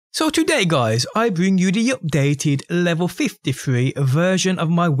So today guys, I bring you the updated level 53 version of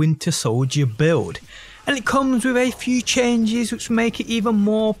my Winter Soldier build, and it comes with a few changes which make it even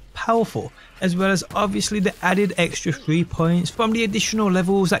more powerful, as well as obviously the added extra 3 points from the additional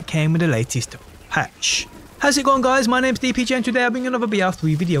levels that came with the latest patch. How's it going guys, my name's DPJ and today I bring another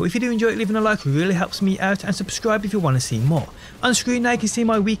BR3 video. If you do enjoy it, leaving a like really helps me out, and subscribe if you want to see more. On screen now you can see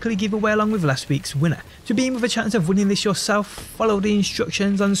my weekly giveaway along with last week's winner. To be in with a chance of winning this yourself, follow the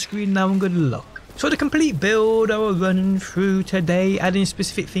instructions on screen now and good luck. So the complete build I will run through today, adding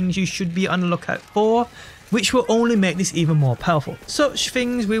specific things you should be on the lookout for, which will only make this even more powerful. Such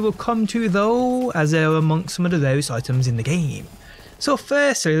things we will come to though, as they are amongst some of the rarest items in the game. So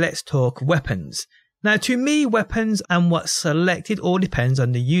firstly, let's talk weapons. Now to me, weapons and what's selected all depends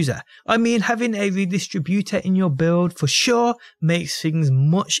on the user. I mean, having a redistributor in your build for sure makes things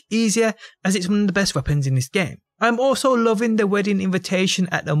much easier, as it's one of the best weapons in this game. I'm also loving the wedding invitation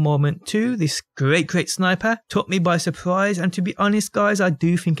at the moment too. This great sniper took me by surprise, and to be honest guys, I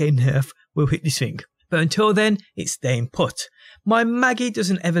do think a nerf will hit this thing. But until then, it's staying put. My Maggie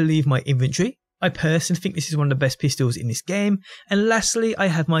doesn't ever leave my inventory. I personally think this is one of the best pistols in this game. And lastly, I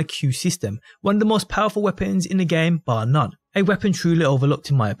have my Q system, one of the most powerful weapons in the game bar none. A weapon truly overlooked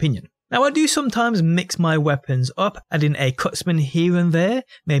in my opinion. Now I do sometimes mix my weapons up, adding a Cutsman here and there,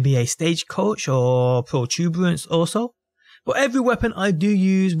 maybe a Stagecoach or Protuberance also. But every weapon I do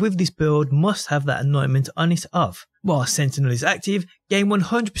use with this build must have that anointment on it of. While Sentinel is active, gain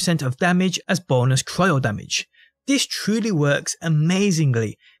 100% of damage as bonus cryo damage. This truly works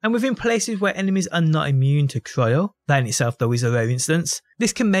amazingly, and within places where enemies are not immune to cryo, that in itself though is a rare instance,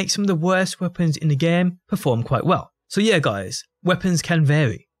 this can make some of the worst weapons in the game perform quite well. So yeah guys, weapons can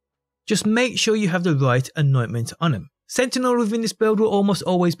vary. Just make sure you have the right anointment on them. Sentinel within this build will almost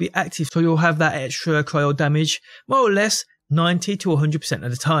always be active, so you'll have that extra cryo damage, more or less 90 to 100% of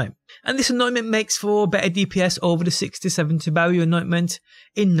the time. And this anointment makes for better DPS over the 6 to 70 barrier anointment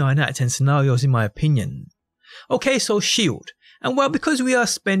in 9 out of 10 scenarios in my opinion. Okay, so shield. And well, because we are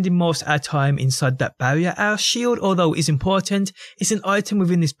spending most of our time inside that barrier, our shield, although is important, is an item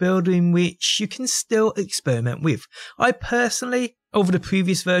within this build in which you can still experiment with. I personally, over the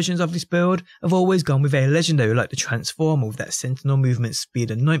previous versions of this build, have always gone with a legendary like the Transformer with that Sentinel movement speed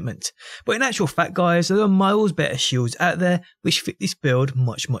anointment. But in actual fact guys, there are miles better shields out there which fit this build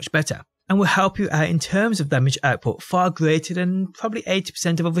much better, and will help you out in terms of damage output far greater than probably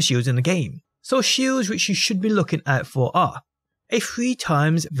 80% of other shields in the game. So shields which you should be looking out for are a 3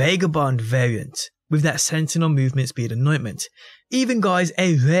 times Vagabond variant with that Sentinel movement speed anointment. Even guys,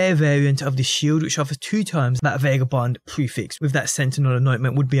 a rare variant of the shield which offers 2 times that Vagabond prefix with that Sentinel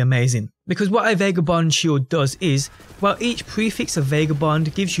anointment would be amazing. Because what a Vagabond shield does is, while each prefix of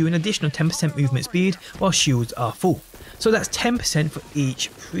Vagabond gives you an additional 10% movement speed while shields are full. So that's 10% for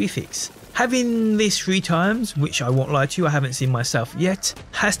each prefix. Having this 3 times, which I won't lie to you, I haven't seen myself yet,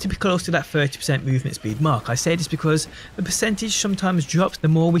 has to be close to that 30% movement speed mark. I say this because the percentage sometimes drops the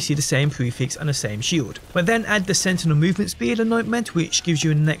more we see the same prefix on the same shield. But then add the Sentinel movement speed anointment, which gives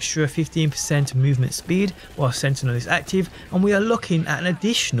you an extra 15% movement speed while Sentinel is active, and we are looking at an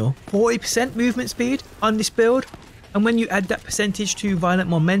additional 40% movement speed on this build. And when you add that percentage to Violent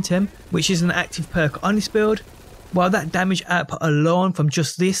Momentum, which is an active perk on this build, while that damage output alone from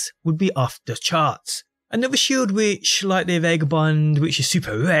just this would be off the charts. Another shield which, like the Vagabond, which is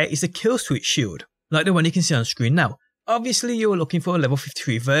super rare, is the Kill Switch shield, like the one you can see on screen now. Obviously you're looking for a level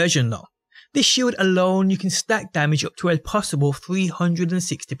 53 version though. This shield alone you can stack damage up to a possible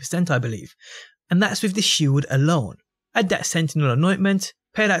 360% I believe, and that's with the shield alone. Add that Sentinel anointment,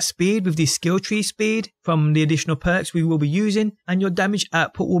 pair that speed with the skill tree speed from the additional perks we will be using, and your damage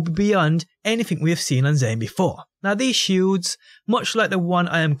output will be beyond anything we have seen on Zane before. Now these shields, much like the one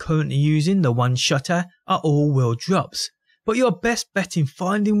I am currently using, the one-shotter, are all world drops. But your best bet in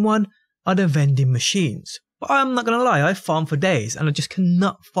finding one are the vending machines. But I'm not gonna lie, I farmed for days and I just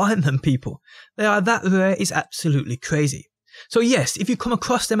cannot find them people. They are that rare, it's absolutely crazy. So yes, if you come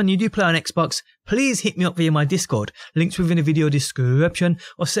across them and you do play on Xbox, please hit me up via my Discord, links within the video description,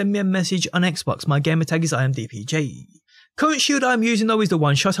 or send me a message on Xbox. My gamer tag is IamDPJ. Current shield I'm using though is the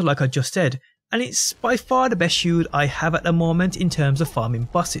one-shotter like I just said, and it's by far the best shield I have at the moment in terms of farming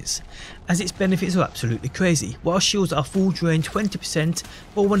bosses, as its benefits are absolutely crazy, while shields are full drain 20%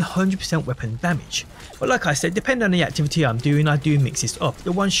 or 100% weapon damage. But like I said, depending on the activity I'm doing, I do mix this up.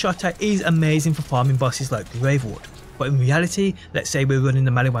 The one-shotter is amazing for farming bosses like Graveward. but in reality, let's say we're running the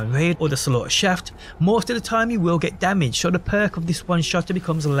Maliwan Raid or the Slaughter Shaft, most of the time you will get damage, so the perk of this one shotter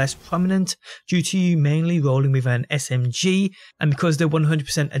becomes less prominent due to you mainly rolling with an SMG, and because the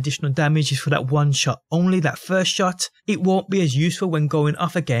 100% additional damage is for that one shot only, that first shot, it won't be as useful when going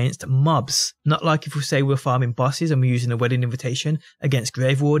off against mobs. Not like if we say we're farming bosses and we're using a Wedding Invitation against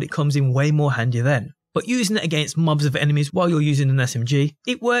Grave Ward, it comes in way more handy then. But using it against mobs of enemies while you're using an SMG,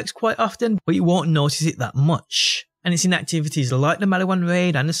 it works quite often, but you won't notice it that much. And it's in activities like the Maliwan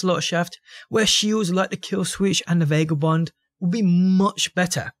Raid and the Slaughter Shaft, where shields like the Kill Switch and the Vagabond will be much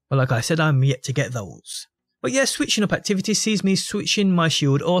better. But like I said, I'm yet to get those. But yeah, switching up activities sees me switching my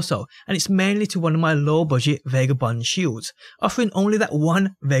shield also, and it's mainly to one of my low budget Vagabond shields, offering only that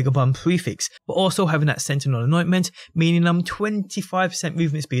one Vagabond prefix, but also having that Sentinel anointment, meaning I'm 25%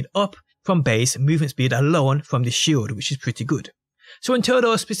 movement speed up from base movement speed alone from this shield, which is pretty good. So until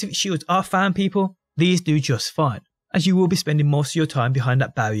those specific shields are found, people, these do just fine, as you will be spending most of your time behind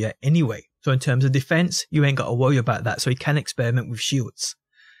that barrier anyway. So in terms of defense, you ain't got to worry about that, so you can experiment with shields.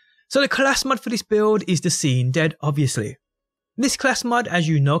 So the class mod for this build is the Seeing Dead, obviously. This class mod, as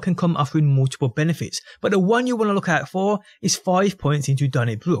you know, can come offering multiple benefits, but the one you want to look out for is 5 points into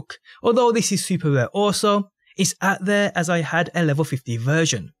Donnybrook. Although this is super rare also, it's out there as I had a level 50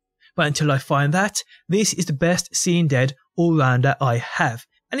 version. But until I find that, this is the best Seeing Dead all-rounder I have,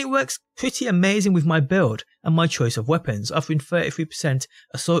 and it works pretty amazing with my build and my choice of weapons, offering 33%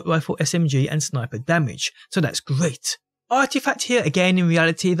 assault rifle, SMG and sniper damage, so that's great. Artifact here, again, in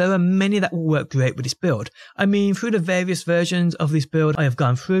reality there are many that will work great with this build. I mean, through the various versions of this build I have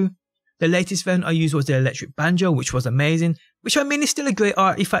gone through, the latest version I used was the electric banjo, which was amazing, which I mean is still a great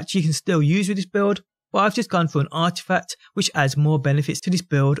artifact you can still use with this build. But I've just gone for an artifact which adds more benefits to this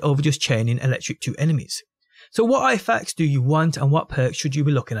build over just chaining electric to enemies. So what artifacts do you want and what perks should you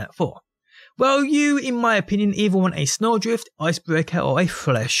be looking at for? Well, you, in my opinion, either want a Snowdrift, Icebreaker or a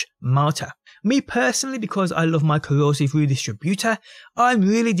Flesh Melter. Me personally, because I love my corrosive redistributor, I'm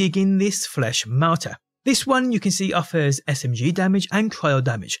really digging this Flesh Melter. This one you can see offers SMG damage and cryo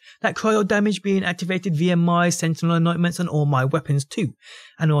damage, that cryo damage being activated via my Sentinel anointments on all my weapons too,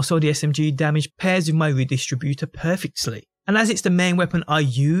 and also the SMG damage pairs with my redistributor perfectly. And as it's the main weapon I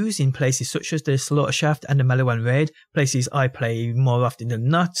use in places such as the Slaughter Shaft and the Maliwan Raid, places I play more often than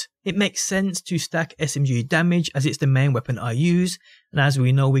not, it makes sense to stack SMG damage as it's the main weapon I use, and as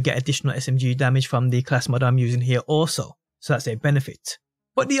we know we get additional SMG damage from the class mod I'm using here also, so that's a benefit.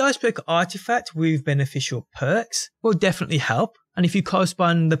 But the Icebreaker artifact with beneficial perks will definitely help, and if you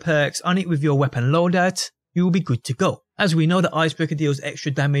correspond the perks on it with your weapon loadout, you will be good to go. As we know, the Icebreaker deals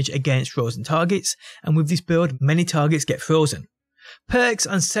extra damage against frozen targets, and with this build, many targets get frozen. Perks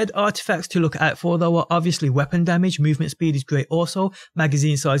on said artifacts to look out for though are obviously weapon damage, movement speed is great also,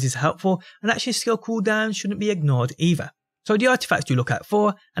 magazine size is helpful, and actually skill cooldown shouldn't be ignored either. So the artifacts to look out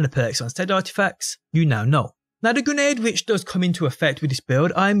for, and the perks on said artifacts, you now know. Now the grenade which does come into effect with this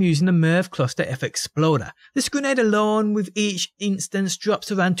build, I am using the Merv Cluster F Exploder. This grenade alone with each instance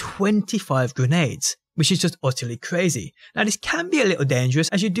drops around 25 grenades, which is just utterly crazy. Now this can be a little dangerous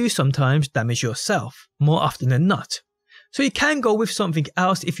as you do sometimes damage yourself, more often than not. So you can go with something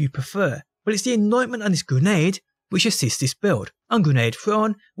else if you prefer, but it's the anointment on this grenade which assists this build. On grenade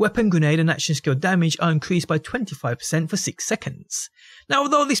thrown, weapon, grenade and action skill damage are increased by 25% for 6 seconds. Now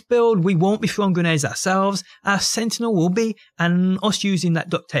although this build we won't be throwing grenades ourselves, our Sentinel will be, and us using that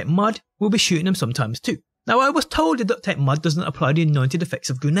duct tape mod, we'll be shooting them sometimes too. Now I was told the duct tape mod doesn't apply the anointed effects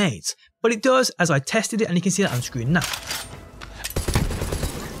of grenades, but it does as I tested it and you can see that on screen now.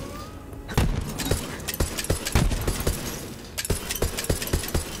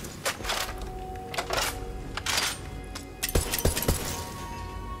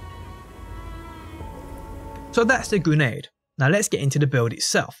 So that's the grenade. Now let's get into the build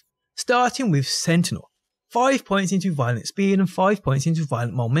itself. Starting with Sentinel. 5 points into violent speed and 5 points into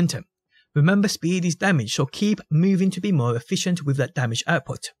violent momentum. Remember, speed is damage, so keep moving to be more efficient with that damage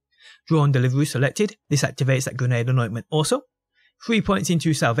output. Drone delivery selected, this activates that grenade anointment also. 3 points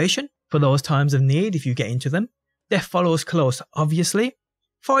into salvation, for those times of need if you get into them. Death follows close, obviously.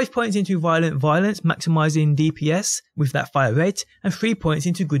 5 points into violent violence, maximising DPS with that fire rate, and 3 points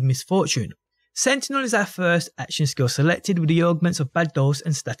into good misfortune. Sentinel is our first action skill selected with the augments of Bad Dose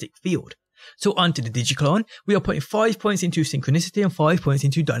and Static Field. So onto the Digiclone, we are putting 5 points into Synchronicity and 5 points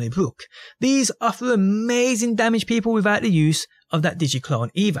into Donnybrook. These offer amazing damage people without the use of that Digiclone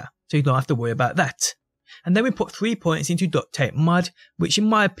either, so you don't have to worry about that. And then we put 3 points into Duct Tape Mod, which in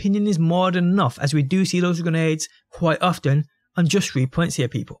my opinion is more than enough as we do see those grenades quite often on just 3 points here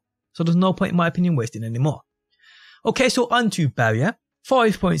people. So there's no point in my opinion wasting any more. Okay, so onto Barrier.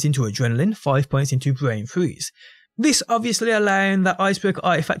 5 points into Adrenaline, 5 points into Brain Freeze. This obviously allowing that icebreaker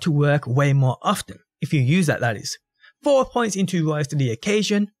artifact to work way more often, if you use that is. 4 points into rise to the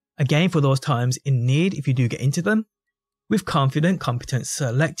occasion, again for those times in need if you do get into them, with confident competence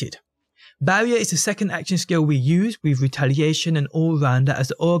selected. Barrier is the second action skill we use with retaliation and all-rounder as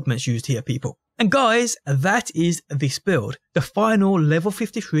the augments used here, people. And guys, that is this build, the final level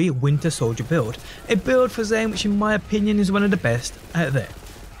 53 Winter Soldier build, a build for Zane which in my opinion is one of the best out there.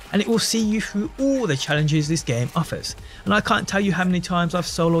 And it will see you through all the challenges this game offers, and I can't tell you how many times I've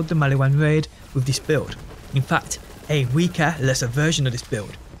soloed the Maliwan raid with this build. In fact, a weaker, lesser version of this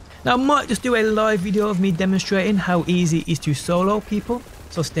build. Now I might just do a live video of me demonstrating how easy it is to solo people,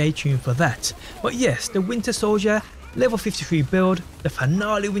 so stay tuned for that. But yes, the Winter Soldier level 53 build, the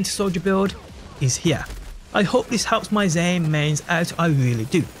finale Winter Soldier build, is here. I hope this helps my Zane mains out, I really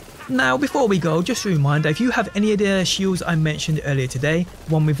do. Now before we go, just a reminder, if you have any of the shields I mentioned earlier today,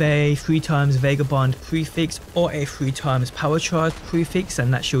 one with a 3x Vagabond prefix or a 3x Power Charge prefix,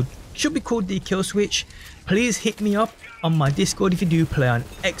 and that shield should be called the kill switch, please hit me up on my Discord if you do play on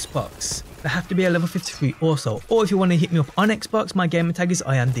Xbox. They have to be a level 53 also, or if you want to hit me up on Xbox, my gamer tag is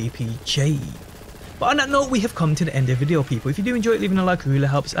IamDPJ. But on that note, we have come to the end of the video, people. If you do enjoy it, leaving a like really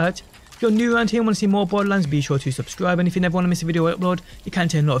helps out. If you're new around here and want to see more Borderlands, be sure to subscribe, and if you never want to miss a video I upload, you can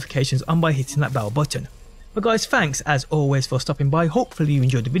turn notifications on by hitting that bell button. But guys, thanks as always for stopping by. Hopefully you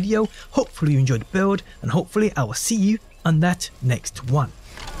enjoyed the video, hopefully you enjoyed the build, and hopefully I will see you on that next one.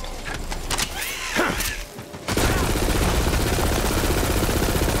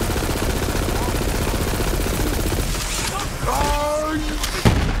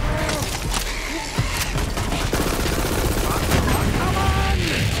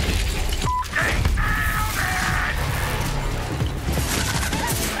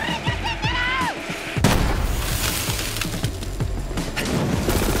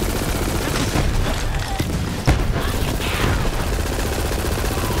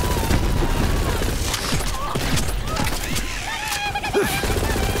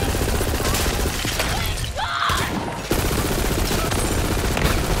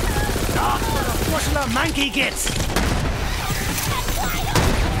 Monkey gets!